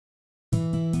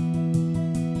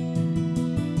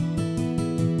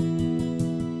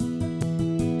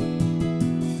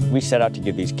We set out to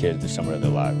give these kids the summer of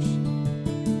their lives.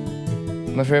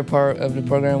 My favorite part of the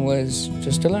program was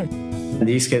just to learn.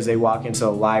 These kids, they walk into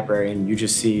a library and you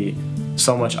just see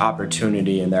so much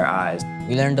opportunity in their eyes.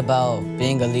 We learned about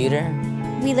being a leader.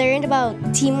 We learned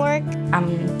about teamwork.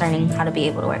 I'm learning how to be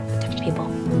able to work with different people.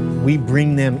 We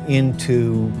bring them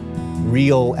into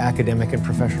real academic and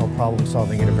professional problem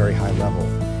solving at a very high level.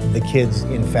 The kids,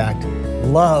 in fact,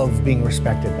 love being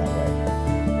respected that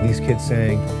way. These kids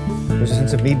saying, there's a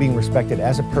sense of me being respected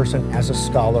as a person, as a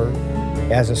scholar,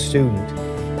 as a student.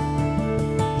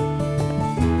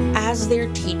 As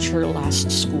their teacher last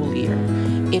school year,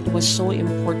 it was so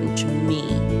important to me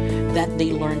that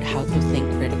they learned how to think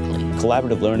critically.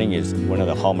 Collaborative learning is one of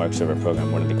the hallmarks of our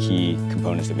program, one of the key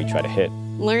components that we try to hit.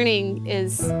 Learning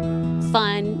is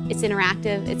fun, it's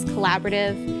interactive, it's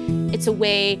collaborative. It's a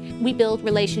way we build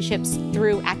relationships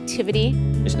through activity.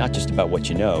 It's not just about what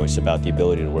you know, it's about the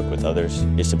ability to work with others.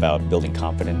 It's about building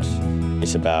confidence.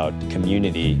 It's about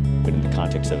community, but in the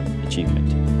context of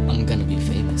achievement. I'm gonna be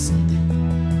famous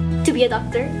someday. To be a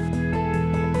doctor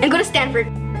and go to Stanford.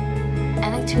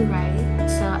 I like to write,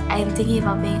 so I'm thinking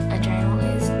about being a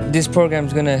journalist. This program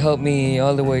is gonna help me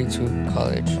all the way to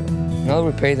college. And I'll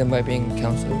repay them by being a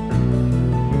counselor.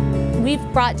 We've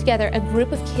brought together a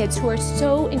group of kids who are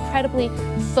so incredibly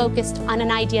focused on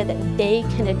an idea that they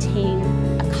can attain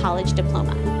a college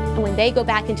diploma. And when they go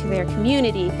back into their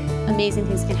community, amazing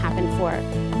things can happen for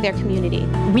their community.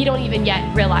 We don't even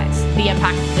yet realize the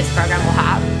impact this program will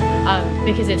have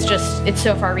because it's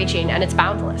so far-reaching and it's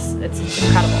boundless. It's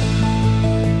incredible.